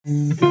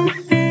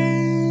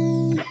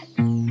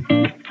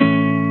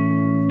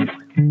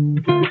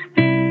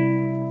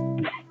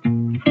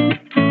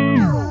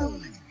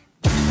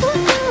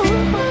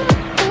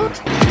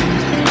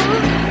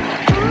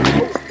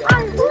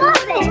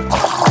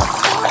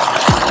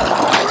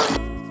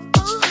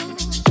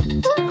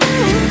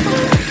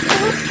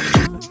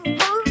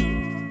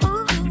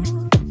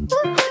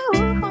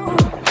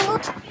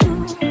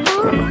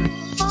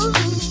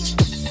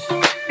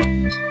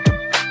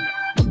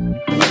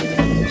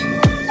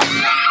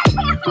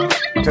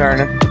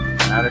Turning.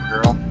 Atta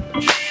girl.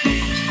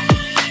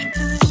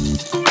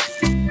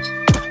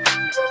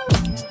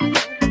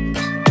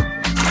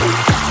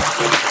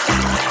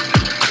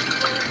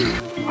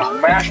 I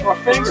mashed my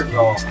fingers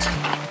off.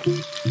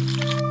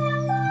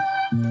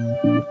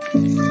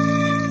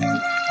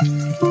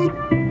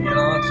 Get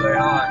on, say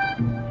hi.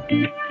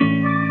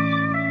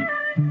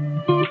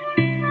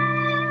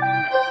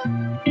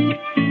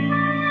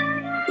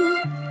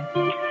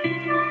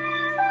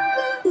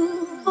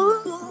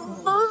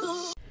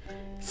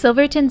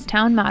 Silverton's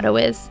town motto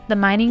is, "The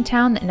mining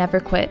town that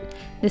never quit."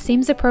 This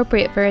seems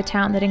appropriate for a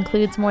town that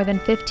includes more than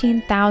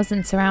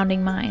 15,000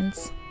 surrounding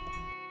mines.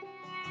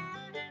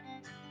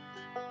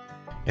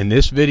 In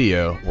this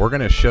video, we're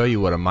going to show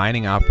you what a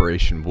mining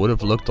operation would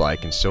have looked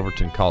like in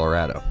Silverton,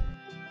 Colorado.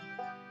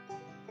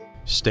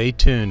 Stay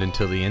tuned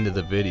until the end of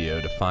the video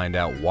to find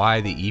out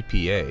why the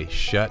EPA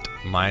shut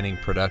mining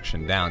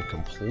production down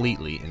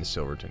completely in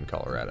Silverton,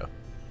 Colorado.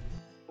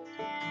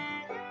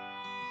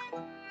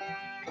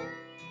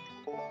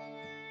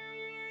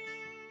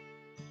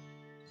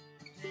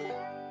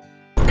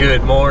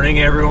 Good morning,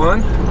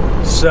 everyone.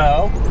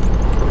 So,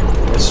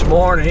 this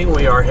morning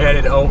we are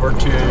headed over to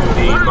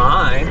the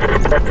mine.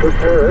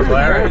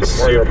 Clara is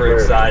super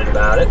excited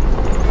about it.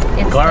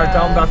 Clara,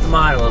 tell them about the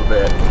mine a little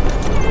bit.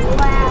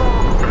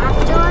 Well,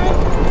 after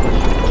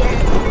you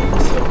get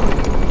to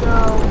go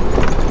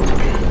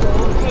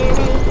gold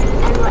panning,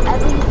 and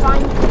whatever you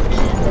find, you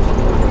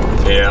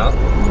keep it. Yeah.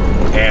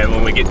 And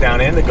when we get down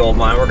in the gold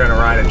mine, we're going to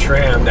ride a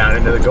tram down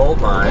into the gold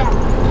mine.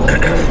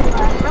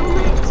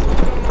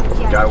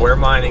 Gotta wear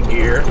mining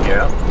gear,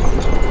 yeah.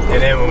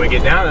 And then when we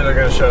get down there, they're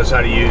gonna show us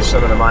how to use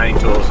some of the mining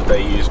tools that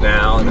they use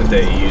now and that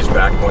they used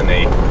back when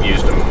they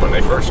used them when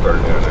they first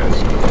started doing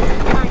this.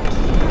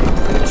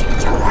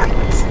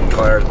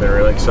 Claire's been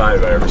really excited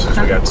about it ever since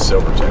we got to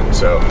Silverton.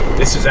 So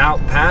this is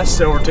out past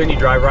Silverton. You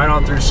drive right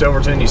on through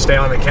Silverton. You stay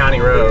on the county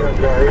road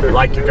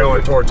like you're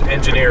going towards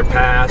Engineer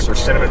Pass or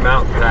Cinnamon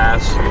Mountain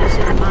Pass.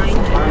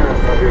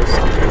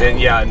 And then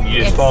and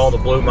you just follow the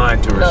blue mine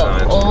tour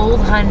signs. Old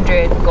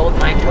 100 gold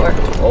mine tour.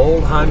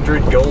 Old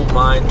 100 gold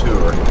mine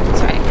tour.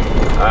 That's right.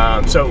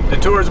 So the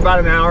tour is about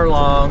an hour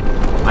long.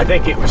 I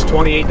think it was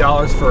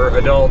 $28 for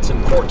adults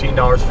and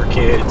 $14 for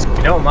kids. If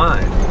you don't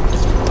mind,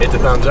 hit the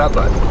thumbs up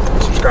button.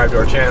 Subscribe to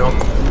our channel.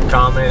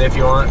 Comment if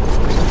you want.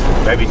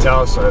 Maybe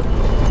tell us a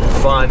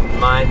fun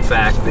mine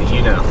fact that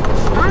you know.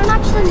 I don't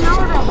actually know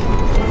how to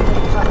hit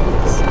those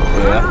buttons. I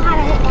don't know how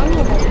to hit any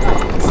of those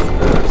buttons.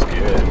 That's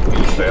good.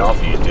 You stay off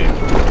YouTube.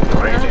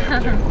 Right,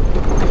 damn.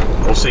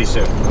 We'll see you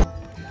soon.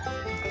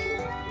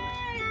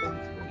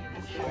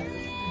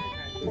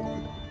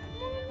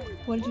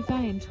 What did you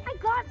find? I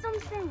got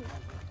something.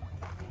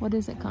 What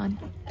is it, Con?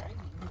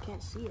 I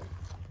can't see it.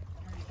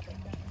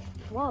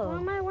 Whoa.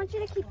 Mama, I want you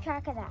to keep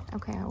track of that.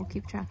 Okay, I will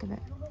keep track of it.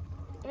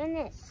 And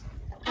this.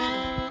 Let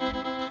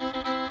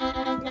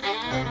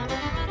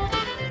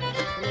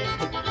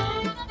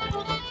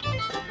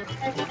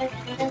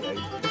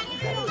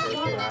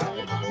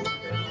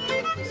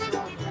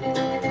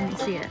me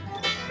see it.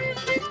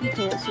 You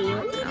can't see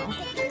it? No.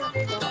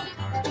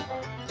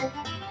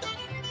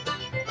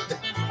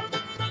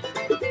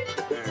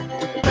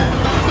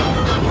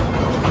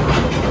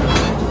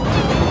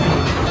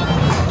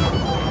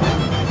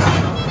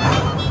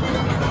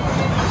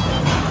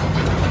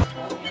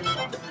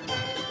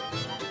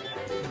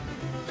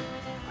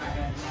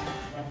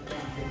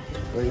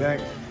 What do you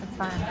think? It's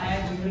fine.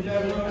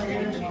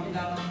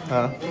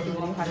 Huh?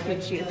 How to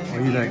good shoes. What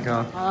do you think,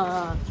 Con?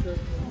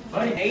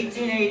 But in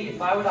 1880,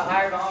 if I would have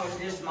hired on with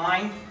this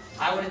mine,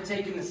 I would have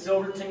taken the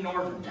Silverton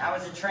Northern. That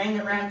was a train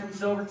that ran from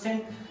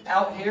Silverton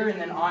out here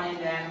and then on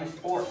into Animas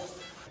Fort.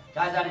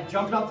 Guys, I'd have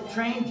jumped off the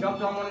train,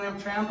 jumped on one of them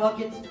tram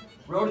buckets,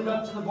 rode it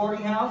up to the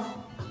boarding house.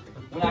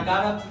 When I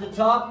got up to the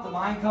top, the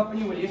mine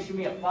company would issue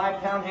me a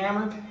 5-pound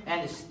hammer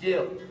and a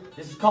steel.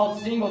 This is called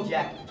single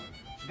jacking.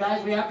 So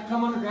guys, we have to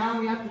come underground,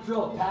 we have to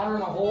drill a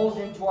pattern of holes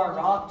into our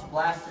rock to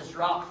blast this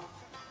rock.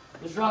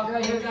 This rock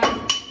right here,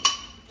 guys,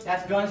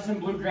 that's Gunnison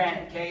blue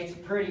granite, okay? It's a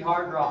pretty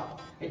hard rock.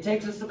 It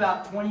takes us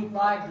about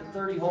 25 to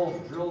 30 holes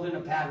drilled in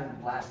a pattern to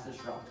blast this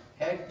rock,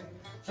 okay?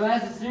 So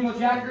as a single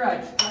jacker,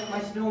 I strike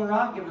my steel in the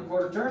rock, give it a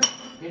quarter turn,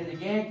 hit it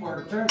again,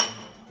 quarter turn.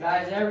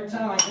 Guys, every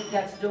time I hit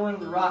that steel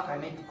into the rock, I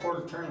make a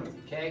quarter turn with it,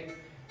 okay?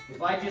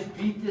 If I just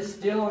beat this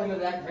steel into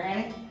that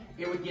granite,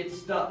 it would get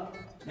stuck.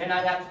 Then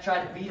I'd have to try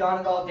to beat on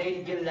it all day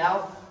to get it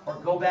out, or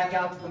go back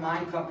out to the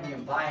mine company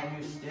and buy a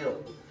new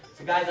steel.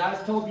 So guys, I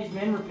was told these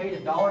men were paid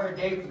 $1 a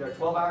day for their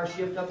 12-hour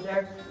shift up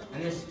there,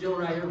 and this steel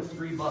right here was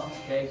 $3,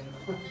 okay?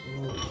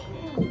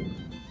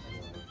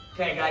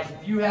 Okay guys,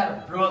 if you had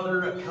a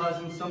brother, a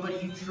cousin, somebody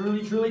you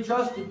truly, truly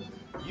trusted,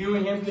 you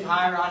and him could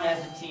hire on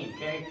as a team,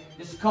 okay?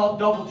 This is called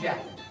double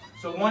jacking.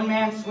 So one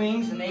man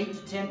swings an 8 to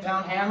 10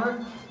 pound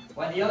hammer,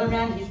 while the other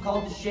man, he's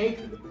called the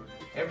shaker.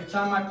 Every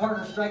time my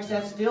partner strikes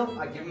that steel,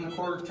 I give him a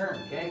quarter turn,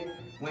 okay?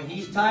 When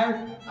he's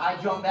tired, I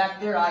jump back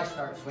there, I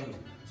start swinging.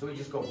 So we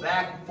just go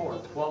back and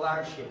forth,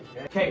 12-hour shift,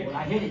 okay? Okay, when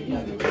I hit it, you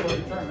gotta get a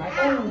quarter turn, right?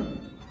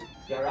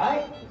 Is that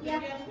right?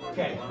 Yeah.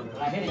 Okay,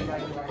 when I hit it, you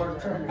gotta get a quarter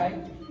turn, right?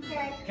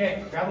 Okay.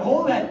 Okay, grab a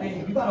hold of that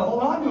thing. You gotta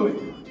hold on to it.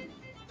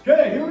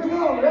 Okay, here we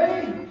go.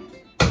 Ready?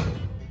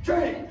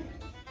 Turn it.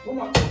 One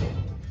more.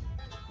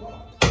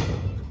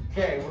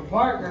 Okay, we're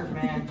partners,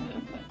 man.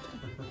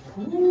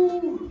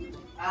 Woo.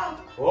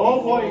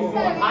 Oh boy, he's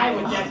going high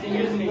with that thing,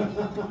 isn't he?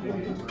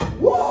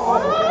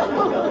 Whoa!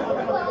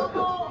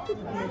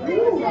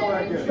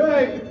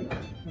 Okay.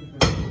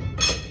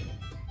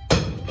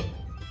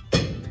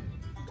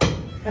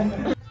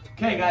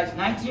 Okay guys,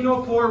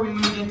 1904 we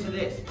moved into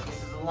this.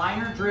 This is a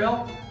liner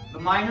drill. The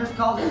miners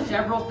called it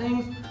several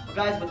things, but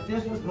guys, what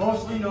this was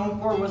mostly known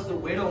for was the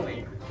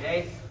Widowmaker,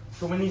 okay?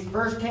 So when these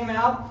first came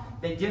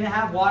out, they didn't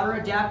have water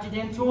adapted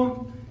into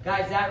them.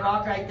 Guys, that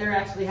rock right there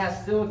actually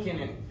has silicon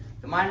in it.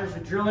 The miners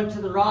would drill into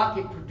the rock,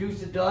 it produced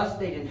the dust,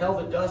 they'd inhale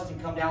the dust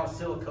and come down with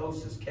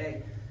silicosis,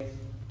 okay?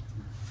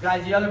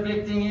 Guys, the other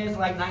big thing is,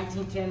 like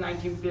 1910,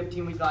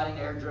 1915, we got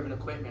into air-driven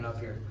equipment up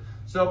here.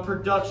 So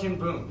production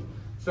boomed.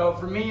 So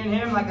for me and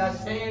him, like I was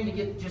saying, to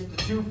get just the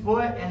 2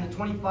 foot and the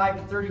 25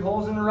 to 30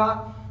 holes in the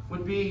rock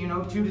would be,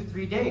 2 to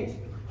 3 days.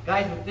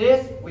 Guys, with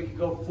this, we could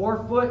go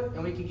 4 foot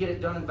and we could get it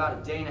done in about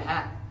a day and a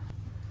half.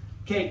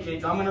 Okay,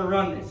 kids, I'm gonna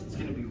run this. It's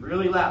gonna be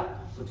really loud.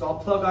 Let's all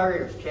plug our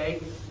ears, okay?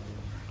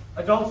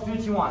 Adults, do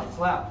what you want. It's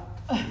loud.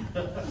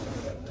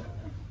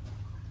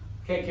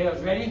 Okay,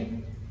 kiddos,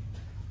 ready?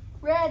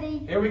 Ready.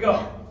 Here we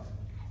go.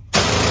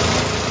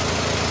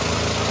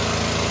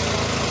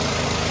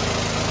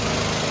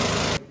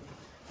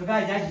 So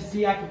guys, as you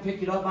see, I can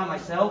pick it up by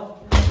myself.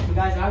 So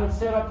guys, I would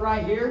set up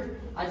right here.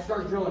 I'd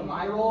start drilling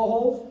my roll of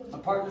holes. My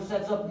partner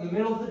sets up in the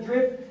middle of the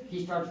drift.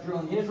 He starts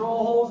drilling his roll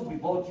of holes, and we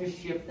both just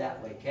shift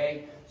that way,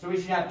 okay? So we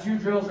should have 2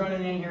 drills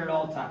running in here at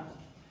all times.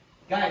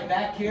 Guys,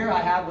 back here I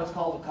have what's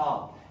called a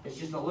cob. It's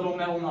just a little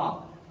metal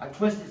knob. I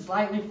twist it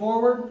slightly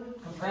forward,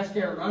 compressed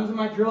air runs in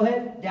my drill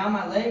head, down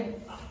my leg,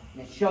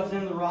 and it shoves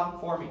into the rock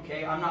for me,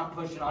 okay? I'm not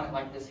pushing on it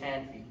like this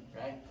hand feed,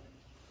 right?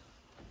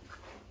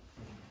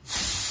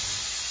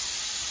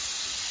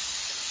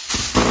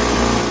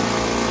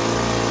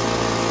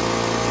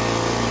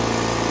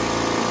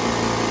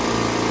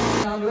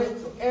 Down to it,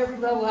 so every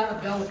level had a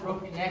bell with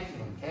rope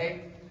connection,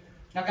 okay?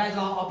 Now guys,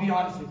 I'll be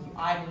honest with you,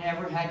 I've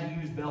never had to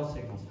use bell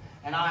signals,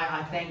 and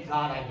I thank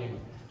God I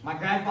didn't. My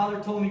grandfather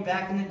told me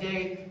back in the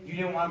day, you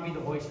didn't want to be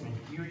the hoistman.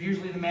 You were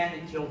usually the man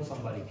that killed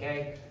somebody,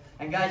 okay?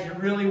 And guys, it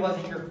really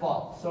wasn't your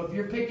fault. So if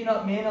you're picking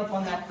up men up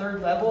on that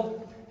 3rd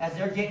level, as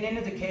they're getting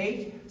into the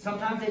cage,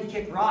 sometimes they'd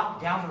kick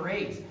rock down the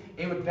raise.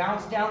 It would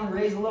bounce down the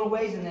raise a little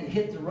ways and then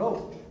hit the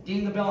rope.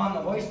 Ding the bell on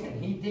the hoistman.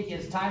 He'd think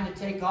it's time to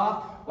take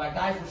off while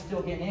guys were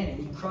still getting in, and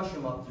he'd crush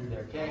them up through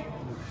there, okay?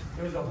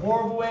 It was a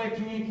horrible way of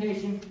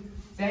communication.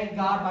 Thank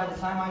God by the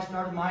time I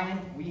started mining,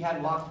 we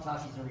had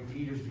walkie-talkies and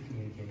repeaters to communicate.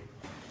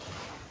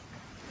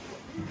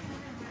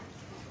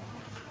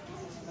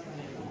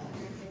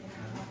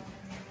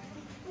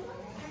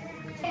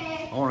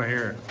 I want to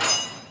hear it.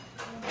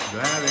 Is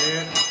that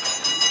it?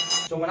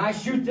 So when I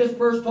shoot this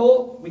first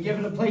hole, we give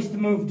it a place to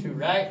move to,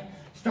 right?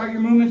 Start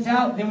your movements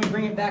out, then we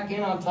bring it back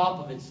in on top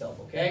of itself,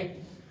 okay?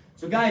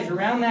 So guys,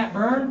 around that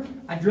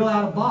burn, I drill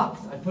out a box.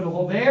 I put a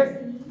hole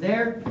there,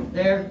 there,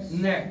 there,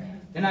 and there.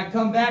 Then I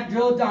come back,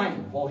 drill a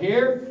diamond. Hole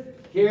here,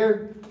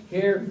 here,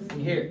 here,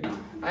 and here.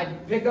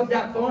 I'd pick up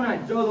that phone,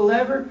 I'd throw the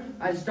lever,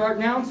 I'd start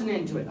announcing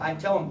into it. I'd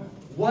tell them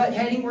what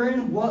heading we're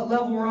in, what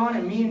level we're on,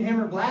 and me and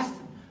him are blasting.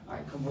 All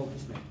right, come hold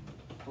this man.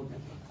 Hold that.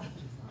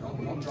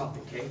 Don't drop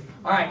it, okay?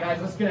 All right, guys,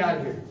 let's get out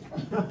of here.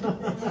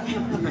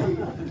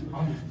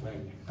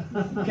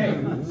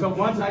 Okay, so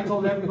once I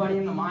told everybody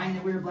in the mine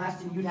that we were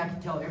blasting, you'd have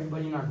to tell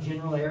everybody in our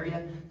general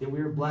area that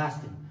we were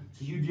blasting.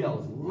 So you'd yell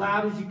as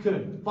loud as you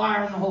could.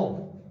 Fire in the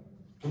hole.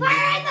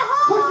 Fire in the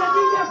hole! Push that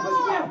thing down, push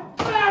it down.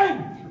 Bang!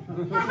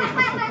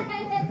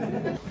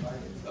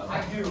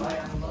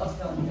 I love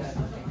telling you that.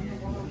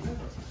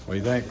 What do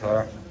you think,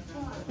 Clara?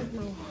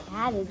 My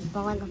hat is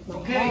falling off my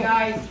Okay, head.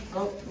 guys,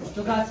 so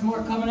still got some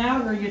more coming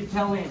out, or are you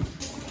tell in?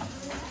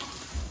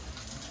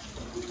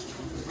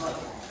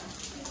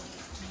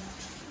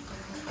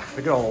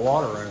 Look at all the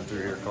water running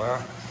through here,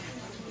 Clara.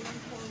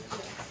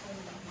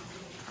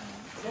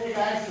 Okay,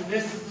 guys, so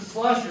this is the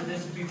slusher.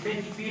 This would be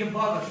 50 feet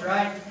above us,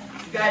 right?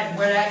 You guys,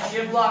 where that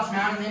shiv block's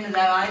mounted into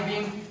that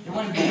I-beam, it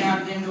wouldn't be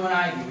mounted into an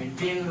I-beam. It'd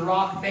be into the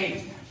rock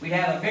face. We'd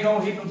have a big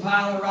old heaping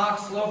pile of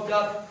rocks sloped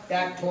up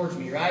back towards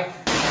me, right?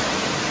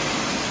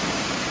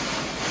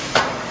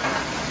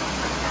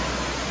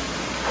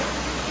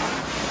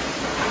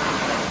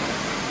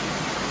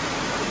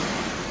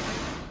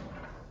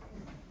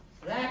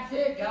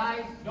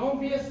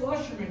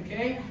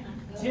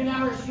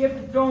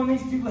 throwing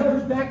these two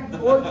levers back and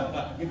forth,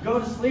 you go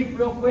to sleep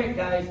real quick,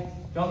 guys.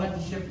 Don't let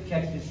the shifter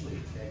catch you asleep,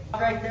 okay?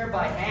 Right there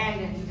by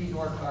hand into these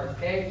ore cars,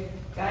 okay?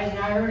 Guys, and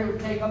I heard it would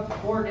take up to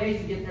 4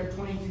 days to get their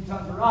 22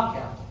 tons of rock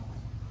out.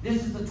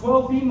 This is the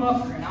 12B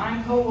mucker, and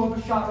I'm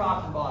co-overshot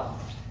rocker bottom.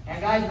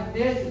 And guys, with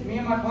this, if me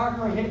and my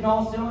partner are hitting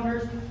all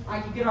cylinders, I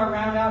could get our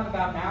round out in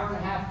about an hour and a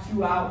half,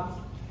 2 hours.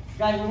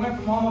 Guys, we went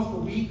from almost a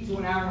week to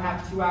an hour and a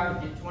half, 2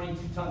 hours to get 22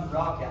 tons of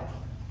rock out.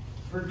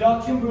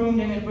 Production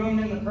boomed, and it boomed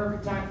in the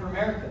perfect time for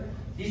America.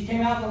 These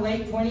came out in the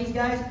late 20s,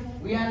 guys.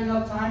 We had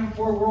enough time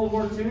before World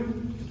War II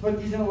to put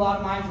these in a lot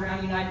of mines around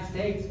the United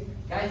States.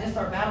 Guys, this is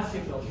our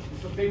battleship building.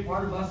 It's a big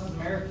part of us as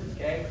Americans,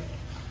 okay?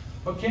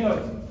 But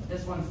kiddos,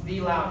 this one's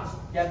the loudest.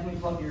 Definitely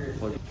plug your ears.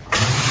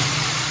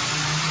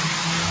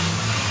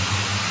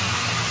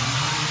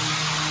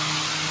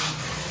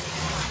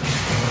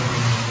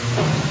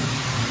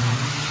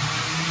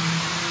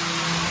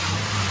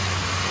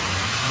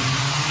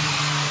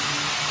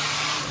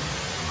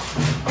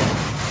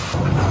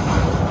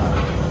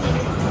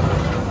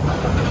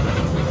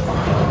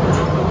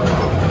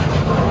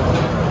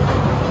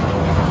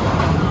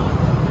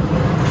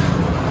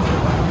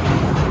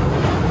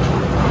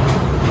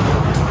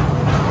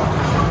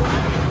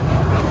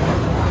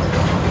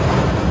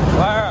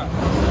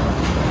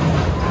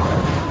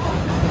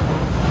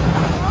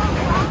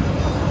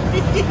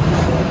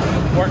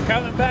 We're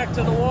coming back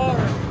to the water.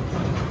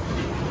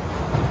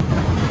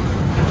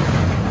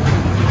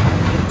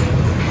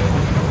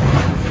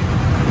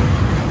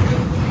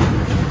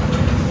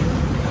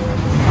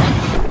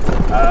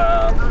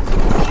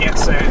 Can't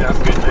say enough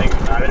good things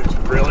about it. It's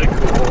really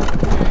cool.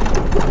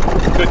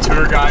 The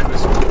tour guide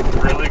was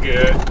really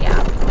good.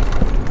 Yeah.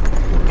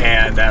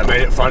 And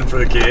made it fun for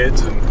the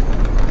kids,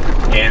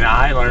 and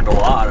I learned a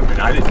lot. I mean,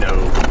 I didn't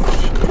know.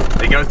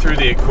 They go through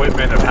the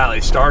equipment of how they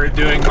started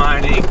doing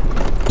mining,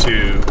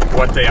 to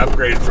what they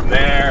upgraded from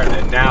there, and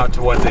then now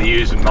to what they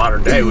use in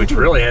modern day, which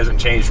really hasn't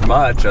changed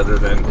much other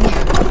than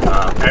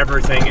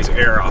everything is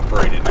air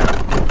operated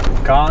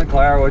now. Colin,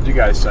 Claire, what'd you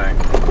guys think?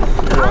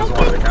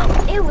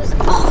 It was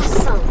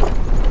awesome.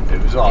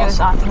 It was awesome. It was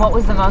awesome. What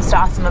was the most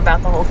awesome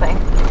about the whole thing?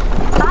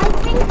 I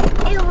think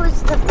it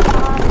was the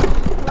part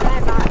where I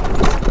got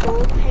this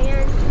gold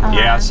pan.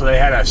 Yeah, so they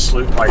had a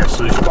sluice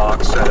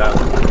box set up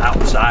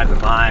outside the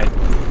mine,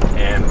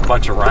 and a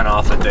bunch of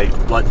runoff that they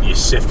let you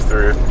sift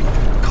through.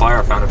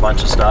 Clara found a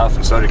bunch of stuff,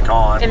 and so did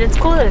Colin. And it's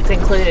cool that it's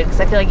included, because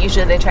I feel like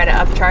usually they try to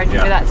upcharge you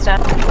for that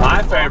stuff.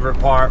 My favorite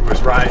part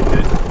was riding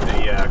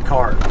the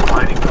cart,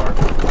 mining cart.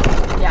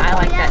 Yeah, I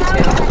like that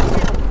too.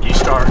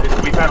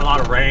 We've had a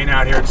lot of rain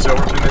out here in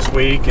Silverton this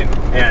week,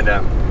 and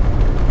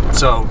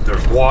so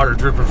there's water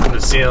dripping from the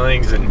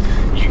ceilings, and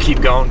you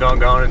keep going,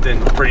 and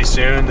then pretty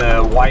soon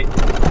the white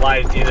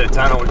light at the end of the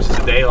tunnel, which is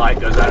the daylight,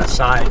 goes out of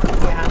sight,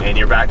 and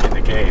you're back in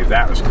the cave.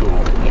 That was cool.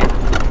 Yeah.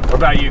 What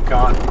about you,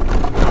 Colin?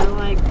 I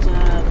liked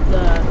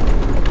the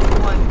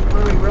one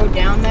where we rode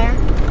down there.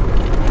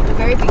 At the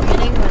very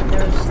beginning, when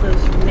there was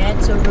those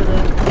nets over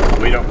the...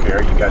 We don't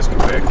care. You guys can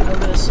pick.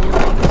 Over the ceilings.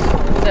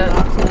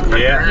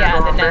 Yeah,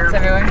 the nets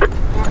everywhere.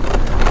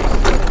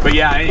 But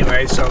yeah,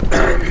 anyway, so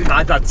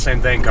I thought the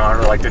same thing,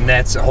 Connor. Like the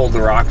nets that hold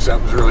the rocks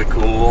up was really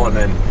cool, and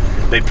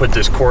then they put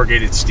this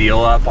corrugated steel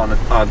up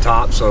on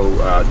top, so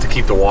to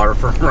keep the water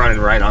from running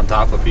right on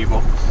top of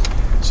people.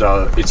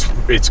 So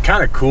it's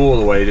kind of cool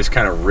the way you just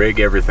kind of rig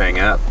everything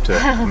up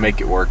to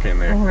make it work in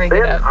there. Rig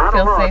it up. I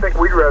don't know. I think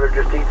we'd rather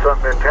just eat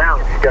something in town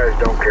if you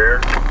guys don't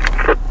care.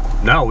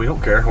 No, we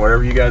don't care.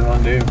 Whatever you guys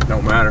want to do,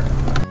 don't matter.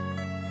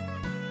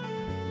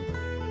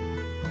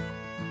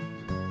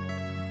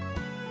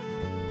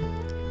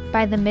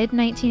 By the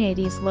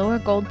mid-1980s, lower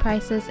gold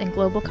prices and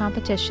global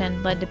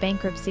competition led to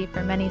bankruptcy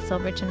for many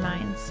Silverton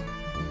mines.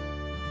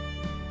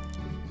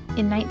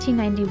 In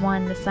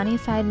 1991, the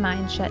Sunnyside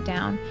mine shut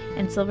down,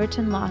 and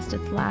Silverton lost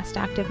its last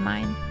active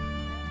mine.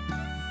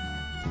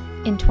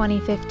 In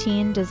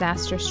 2015,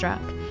 disaster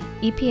struck.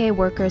 EPA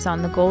workers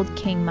on the Gold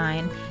King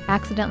mine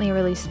accidentally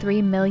released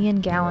 3 million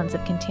gallons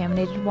of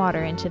contaminated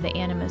water into the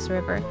Animas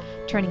River,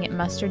 turning it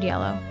mustard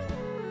yellow.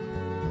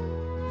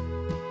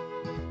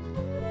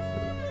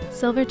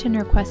 Silverton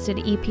requested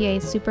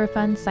EPA's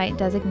Superfund site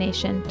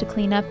designation to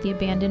clean up the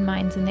abandoned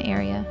mines in the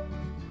area.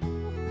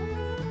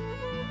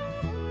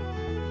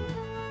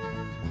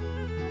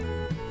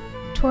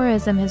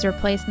 Tourism has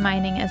replaced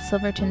mining as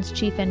Silverton's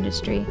chief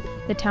industry.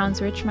 The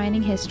town's rich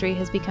mining history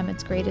has become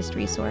its greatest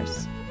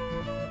resource.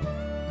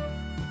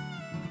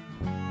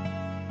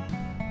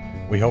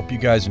 We hope you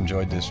guys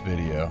enjoyed this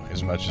video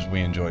as much as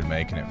we enjoyed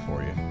making it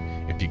for you.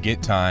 If you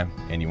get time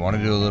and you want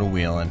to do a little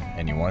wheeling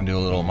and you want to do a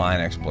little mine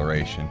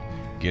exploration,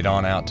 get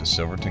on out to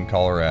Silverton,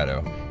 Colorado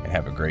and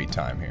have a great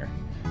time here.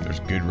 There's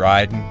good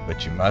riding,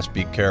 but you must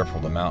be careful.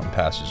 The mountain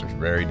passes are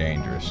very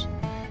dangerous.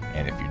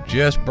 And if you're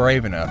just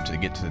brave enough to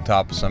get to the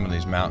top of some of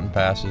these mountain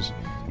passes,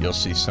 you'll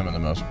see some of the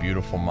most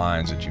beautiful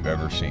mines that you've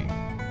ever seen.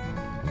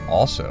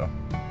 Also,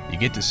 you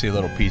get to see a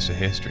little piece of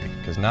history,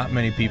 because not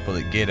many people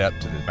that get up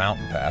to the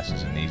mountain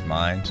passes in these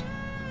mines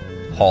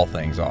haul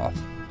things off.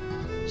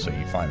 So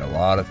you find a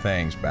lot of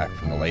things back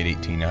from the late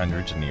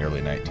 1800s and the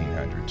early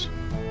 1900s.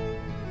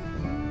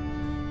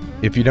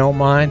 If you don't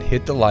mind,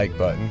 hit the like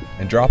button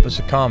and drop us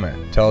a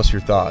comment. Tell us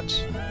your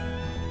thoughts.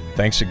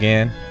 Thanks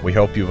again. We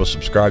hope you will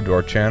subscribe to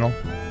our channel,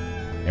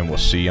 and we'll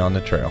see you on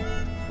the trail.